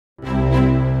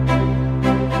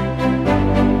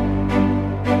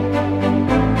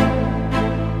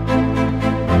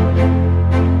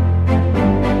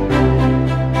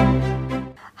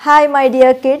Hi my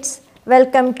dear kids,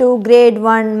 welcome to grade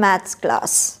 1 maths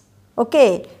class.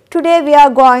 Okay, today we are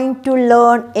going to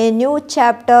learn a new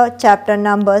chapter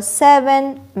number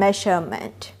 7,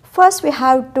 measurement. First we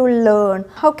have to learn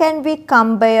how can we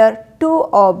compare two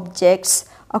objects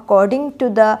according to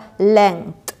the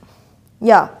length.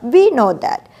 Yeah, we know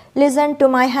that. Listen to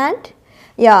my hand.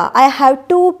 Yeah, I have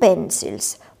two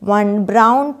pencils, one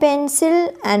brown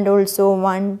pencil and also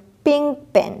one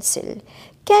pink pencil.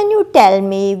 Can you tell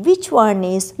me which one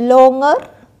is longer?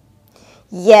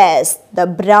 Yes, the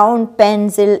brown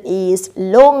pencil is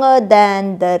longer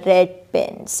than the red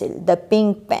pencil, the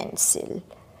pink pencil.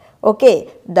 Okay,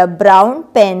 the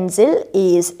brown pencil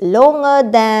is longer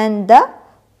than the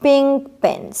pink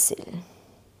pencil.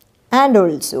 And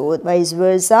also vice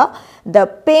versa, the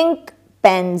pink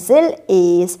pencil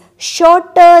is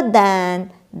shorter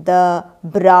than the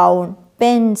brown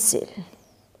pencil.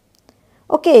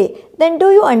 Okay, then do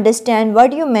you understand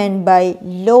what you meant by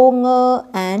longer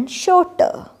and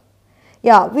shorter?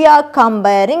 Yeah, we are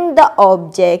comparing the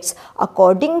objects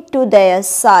according to their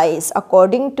size,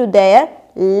 according to their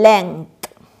length.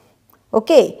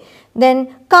 Okay,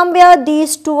 then compare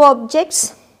these two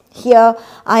objects. Here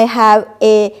I have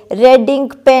a red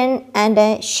ink pen and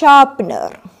a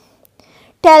sharpener.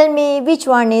 Tell me which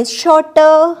one is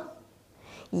shorter?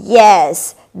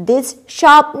 Yes, this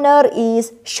sharpener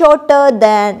is shorter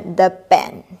than the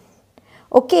pen.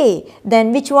 Okay,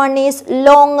 then which one is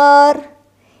longer?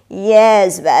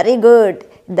 Yes, very good.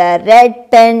 The red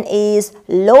pen is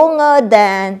longer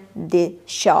than the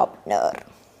sharpener.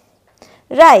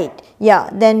 Right, yeah,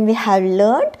 then we have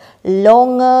learned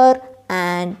longer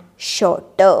and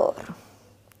shorter.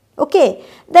 Okay,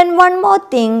 then one more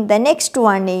thing, the next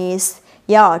one is,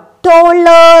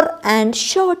 taller and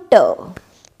shorter.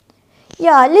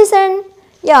 Listen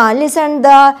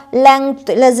the length,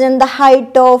 listen the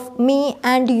height of me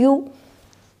and you.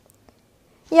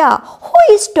 Who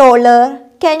is taller?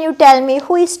 Can you tell me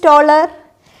who is taller?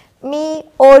 Me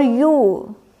or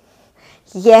you?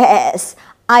 Yes,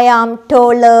 I am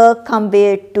taller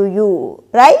compared to you,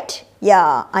 right?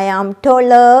 Yeah, I am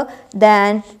taller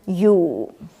than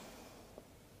you.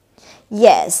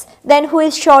 Yes, then who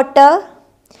is shorter?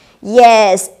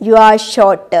 Yes, you are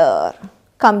shorter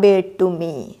compared to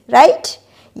me, right?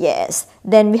 Yes,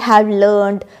 then we have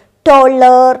learned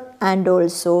taller and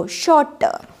also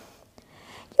shorter.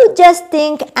 You just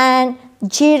think an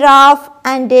giraffe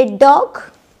and a dog.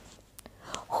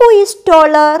 Who is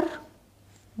taller?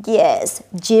 Yes,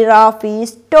 giraffe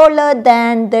is taller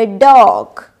than the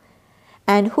dog.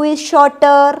 And who is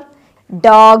shorter?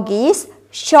 Dog is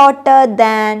shorter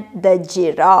than the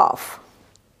giraffe.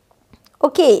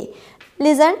 Okay,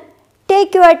 listen.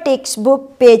 Take your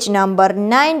textbook page number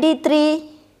 93.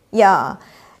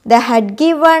 They had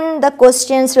given the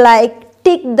questions like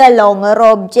tick the longer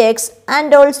objects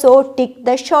and also tick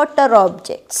the shorter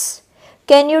objects.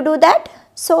 Can you do that?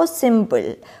 So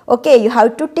simple. Okay, you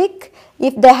have to tick.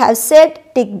 If they have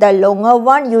said tick the longer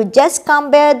one, you just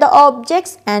compare the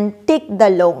objects and tick the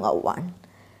longer one.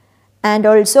 And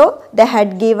also they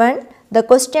had given the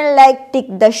question like tick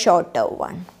the shorter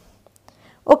one.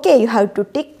 Okay, you have to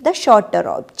tick the shorter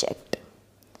object.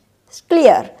 It's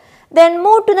clear. Then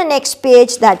move to the next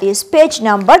page, that is page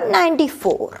number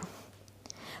 94.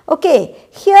 Okay,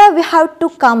 here we have to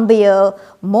compare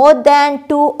more than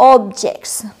two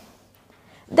objects.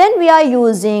 Then we are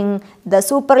using the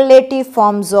superlative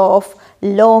forms of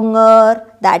longer,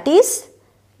 that is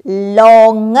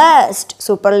longest,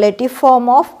 superlative form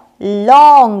of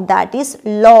long, that is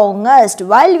longest.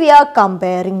 While we are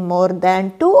comparing more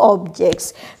than two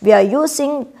objects, we are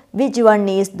using which one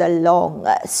is the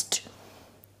longest.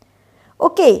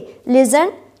 Okay,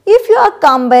 listen, if you are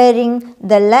comparing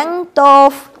the length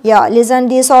of, listen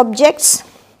these objects.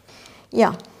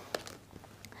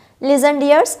 Listen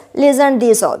dears, listen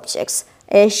these objects.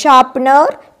 A sharpener,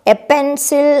 a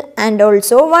pencil and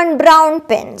also one brown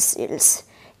pencils.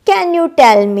 Can you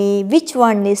tell me which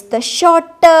one is the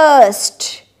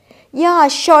shortest?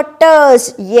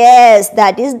 Shortest. Yes,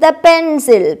 that is the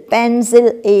pencil.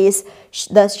 Pencil is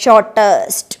the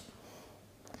shortest.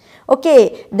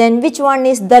 Okay, then which one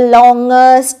is the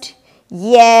longest?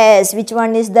 Yes, which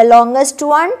one is the longest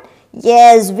one?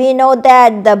 Yes, we know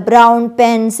that the brown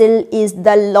pencil is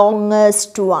the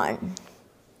longest one.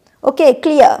 Okay,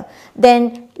 clear.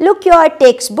 Then look your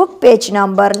textbook page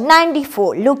number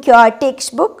 94. Look your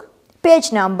textbook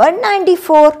page number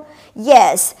 94.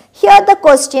 Yes, here the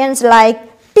questions like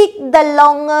tick the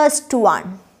longest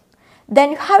one.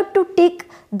 Then you have to tick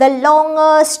the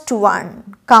longest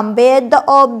one. Compare the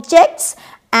objects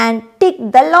and tick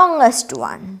the longest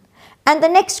one. And the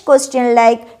next question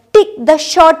like tick the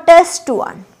shortest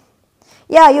one.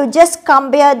 Yeah, you just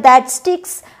compare that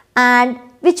sticks and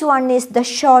which one is the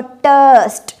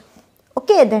shortest.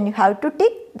 Okay, then you have to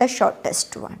tick the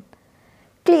shortest one.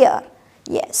 Clear?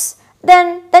 Yes.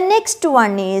 Then the next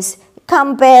one is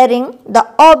comparing the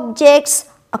objects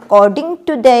according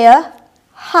to their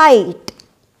height.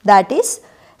 That is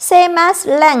same as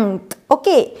length.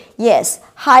 Okay. Yes.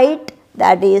 Height,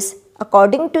 that is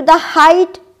according to the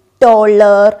height,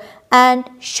 taller and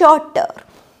shorter.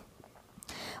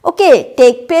 Okay.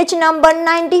 Take page number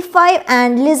 95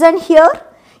 and listen here.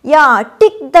 Yeah,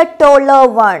 tick the taller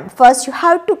one. First you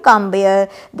have to compare.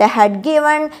 They had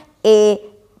given a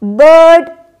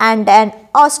bird and an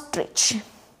ostrich.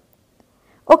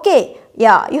 Okay,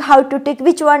 yeah, you have to tick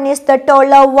which one is the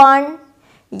taller one.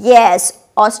 Yes,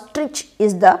 ostrich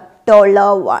is the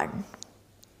taller one.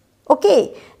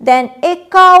 Okay, then a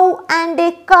cow and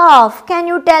a calf. Can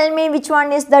you tell me which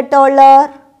one is the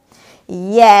taller?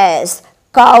 Yes,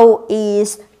 cow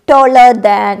is taller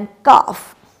than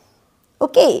calf.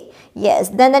 Okay, yes,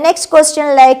 then the next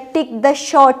question, like tick the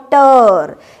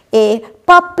shorter. A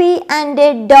puppy and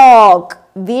a dog.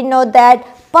 We know that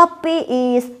puppy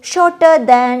is shorter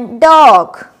than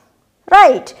dog.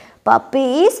 Right,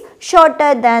 puppy is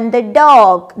shorter than the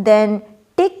dog. Then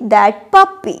tick that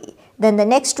puppy. Then the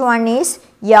next one is,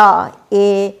 yeah,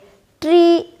 a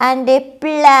tree and a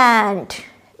plant.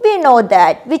 We know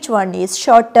that. Which one is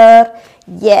shorter?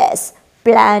 Yes,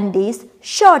 plant is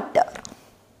shorter.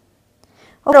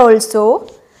 Also,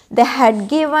 they had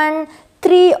given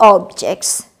 3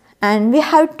 objects and we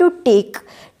have to tick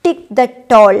the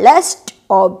tallest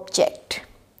object.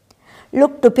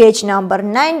 Look to page number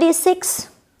 96.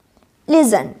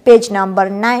 Listen, page number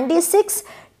 96,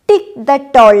 tick the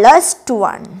tallest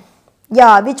one.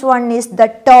 Yeah, which one is the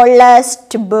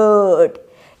tallest bird?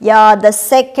 Yeah, the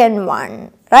second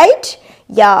one, right?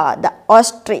 Yeah, the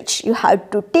ostrich. You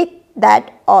have to tick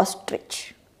that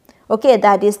ostrich. Okay,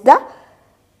 that is the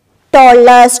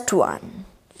tallest one.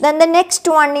 Then the next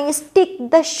one is tick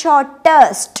the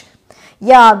shortest.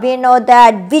 Yeah, we know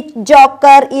that which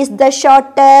joker is the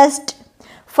shortest?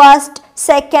 First,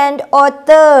 second or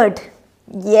third?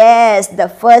 Yes, the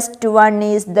first one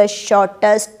is the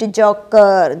shortest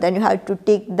joker. Then you have to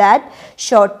tick that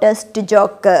shortest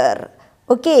joker.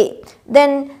 Okay,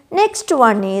 then next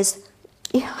one is,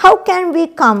 how can we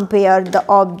compare the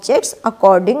objects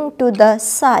according to the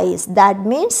size? That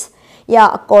means, yeah,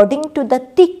 according to the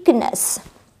thickness.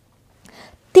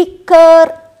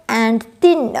 Thicker and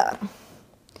thinner.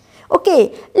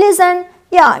 Okay, listen,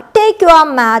 yeah, take your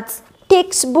maths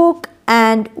textbook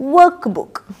and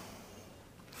workbook.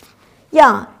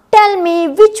 Yeah, tell me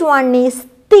which one is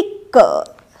thicker.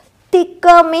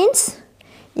 Thicker means,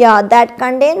 yeah, that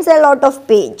contains a lot of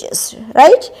pages,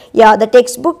 right? Yeah, the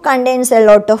textbook contains a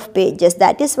lot of pages.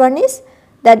 That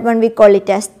one we call it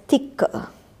as thicker.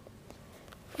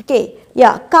 Okay,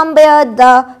 yeah, compare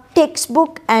the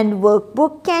textbook and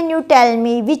workbook. Can you tell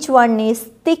me which one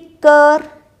is thicker?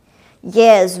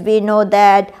 Yes, we know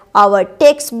that our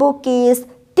textbook is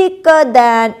thicker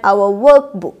than our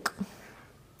workbook.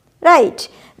 Right.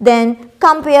 Then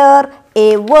compare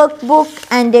a workbook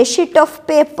and a sheet of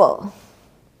paper.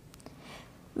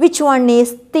 Which one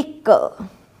is thicker?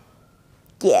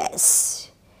 Yes.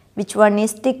 Which one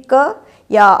is thicker?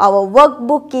 Yeah, our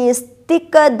workbook is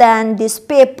thicker than this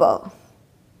paper.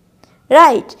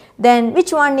 Right. Then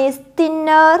which one is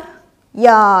thinner?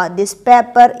 Yeah, this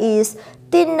paper is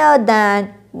thinner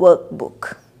than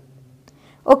workbook.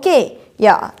 Okay.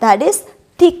 Yeah, that is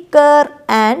thicker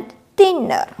and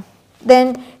thinner.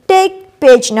 Then take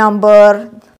page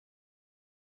number .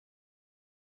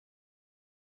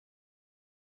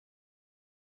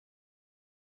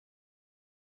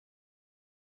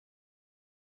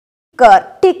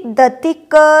 Tick the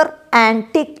thicker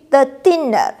and tick the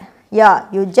thinner. Yeah,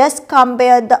 you just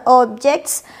compare the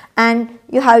objects and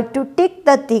you have to tick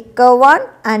the thicker one,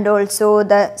 and also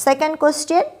the second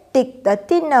question, tick the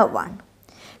thinner one.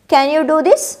 Can you do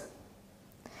this?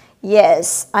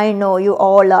 Yes, I know you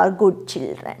all are good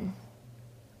children.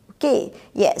 Okay,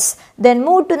 yes. Then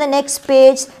move to the next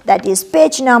page, that is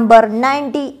page number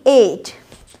 98.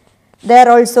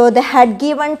 There also they had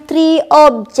given 3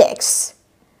 objects.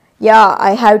 Yeah,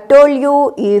 I have told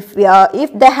you if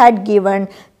they had given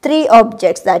 3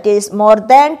 objects, that is more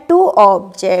than 2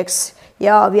 objects,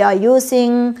 yeah, we are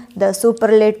using the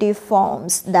superlative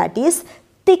forms, that is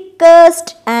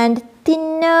thickest and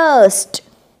thinnest.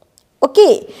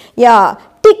 Okay, yeah,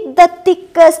 tick the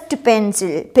thickest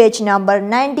pencil, page number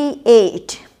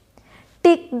 98.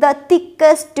 Tick the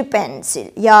thickest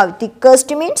pencil. Yeah, thickest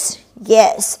means,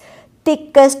 yes,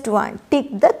 thickest one. Tick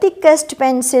the thickest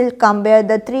pencil. Compare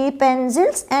the 3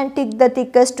 pencils and tick the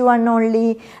thickest one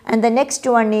only. And the next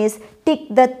one is tick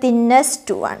the thinnest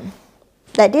one.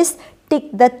 That is,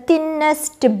 tick the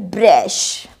thinnest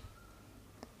brush.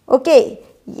 Okay,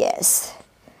 yes.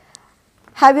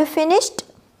 Have you finished?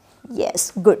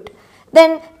 Yes, good.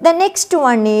 Then the next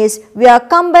one is we are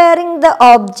comparing the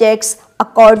objects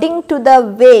according to the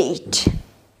weight.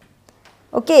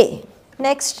 Okay,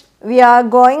 next we are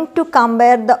going to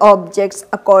compare the objects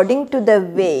according to the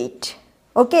weight.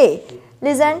 Okay,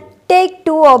 listen, take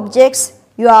 2 objects,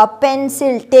 your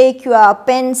pencil, take your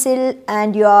pencil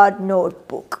and your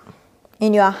notebook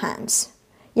in your hands.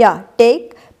 Yeah,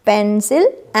 take pencil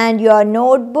and your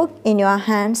notebook in your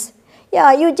hands.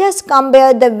 Yeah, you just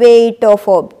compare the weight of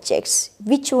objects.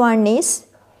 Which one is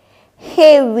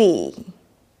heavy?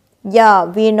 Yeah,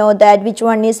 we know that which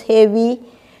one is heavy.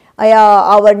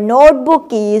 Our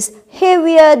notebook is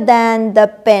heavier than the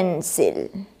pencil,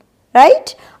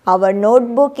 right? Our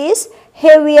notebook is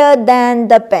heavier than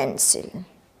the pencil.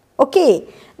 Okay,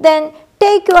 then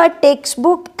take your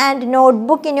textbook and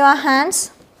notebook in your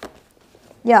hands.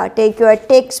 Yeah, take your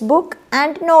textbook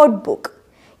and notebook.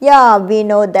 Yeah, we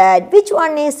know that which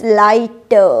one is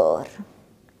lighter.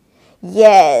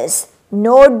 Yes,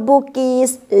 notebook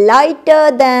is lighter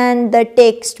than the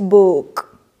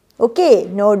textbook. Okay,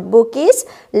 notebook is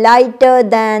lighter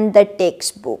than the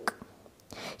textbook.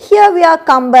 Here we are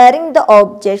comparing the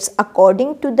objects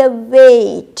according to the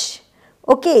weight.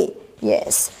 Okay,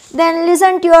 yes. Then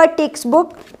listen to your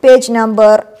textbook, page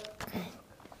number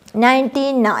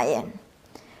 99.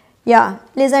 Yeah,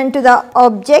 listen to the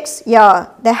objects. Yeah,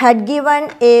 they had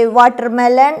given a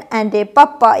watermelon and a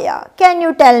papaya. Can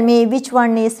you tell me which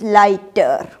one is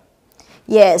lighter?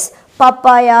 Yes,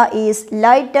 papaya is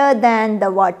lighter than the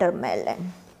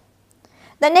watermelon.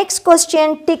 The next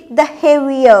question, tick the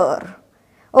heavier.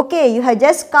 Okay, you have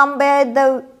just compared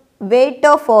the weight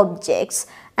of objects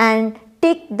and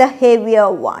tick the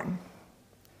heavier one.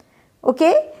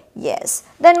 Okay. Yes,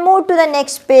 then move to the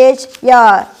next page.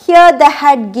 Yeah, here they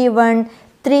had given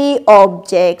 3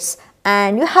 objects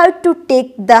and you have to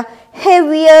tick the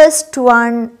heaviest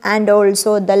one and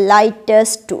also the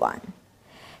lightest one.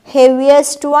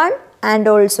 Heaviest one and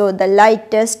also the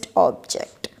lightest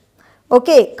object.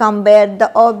 Okay, compare the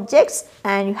objects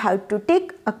and you have to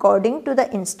tick according to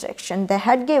the instruction they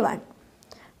had given.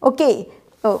 Okay,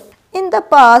 so in the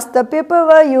past, the people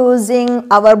were using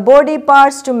our body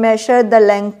parts to measure the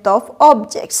length of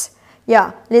objects.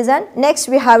 Yeah, listen, next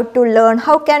we have to learn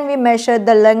how can we measure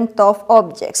the length of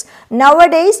objects.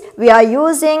 Nowadays, we are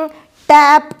using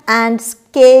tape and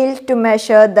scale to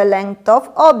measure the length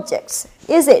of objects.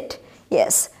 Is it?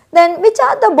 Yes. Then which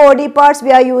are the body parts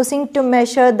we are using to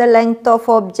measure the length of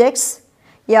objects?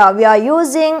 Yeah, we are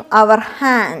using our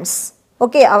hands.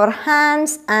 Okay, our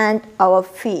hands and our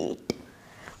feet.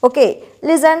 Okay,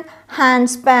 listen,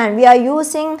 handspan. We are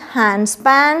using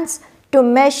handspans to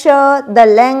measure the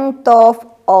length of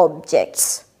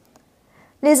objects.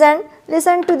 Listen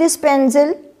to this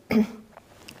pencil.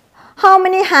 How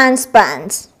many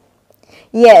handspans?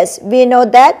 Yes, we know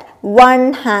that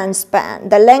 1 handspan.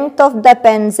 The length of the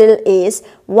pencil is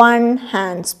 1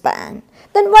 handspan.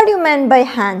 Then what do you mean by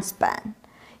handspan?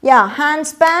 Yeah,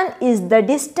 handspan is the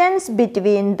distance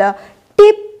between the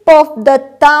tip of the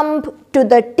thumb to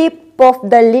the tip of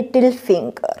the little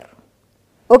finger.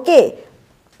 Okay,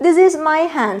 this is my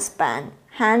handspan.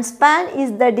 Handspan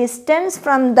is the distance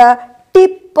from the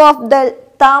tip of the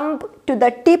thumb to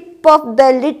the tip of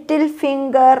the little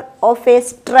finger of a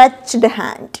stretched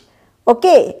hand.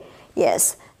 Okay,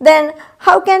 yes. Then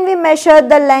how can we measure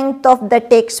the length of the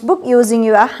textbook using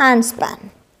your handspan?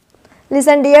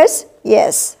 Listen dears.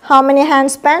 Yes. How many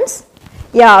handspans?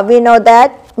 Yeah, we know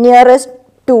that nearest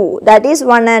 2, that is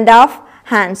 1.5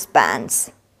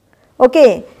 handspans.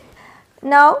 Okay.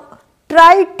 Now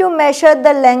try to measure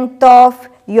the length of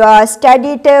your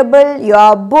study table,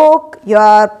 your book,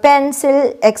 your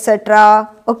pencil, etc.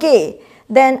 Okay.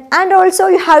 Then and also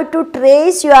you have to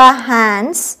trace your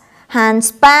handspan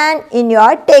in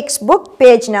your textbook,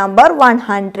 page number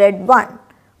 101.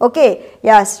 Okay.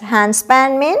 Yes,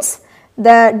 handspan means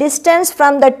the distance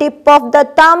from the tip of the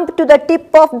thumb to the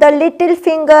tip of the little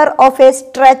finger of a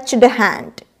stretched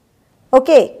hand.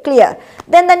 Okay, clear.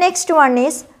 Then the next one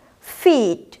is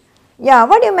feet. Yeah,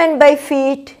 what do you mean by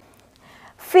feet?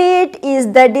 Feet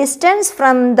is the distance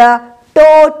from the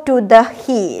toe to the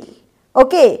heel.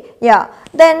 Okay, yeah.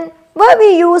 Then where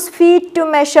we use feet to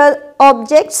measure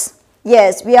objects?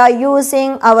 Yes, we are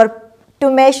using to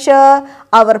measure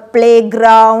our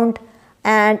playground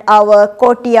and our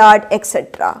courtyard,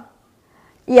 etc.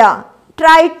 Yeah,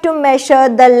 try to measure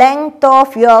the length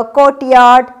of your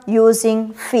courtyard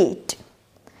using feet.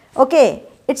 Okay,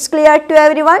 it's clear to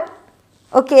everyone?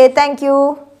 Okay, thank you.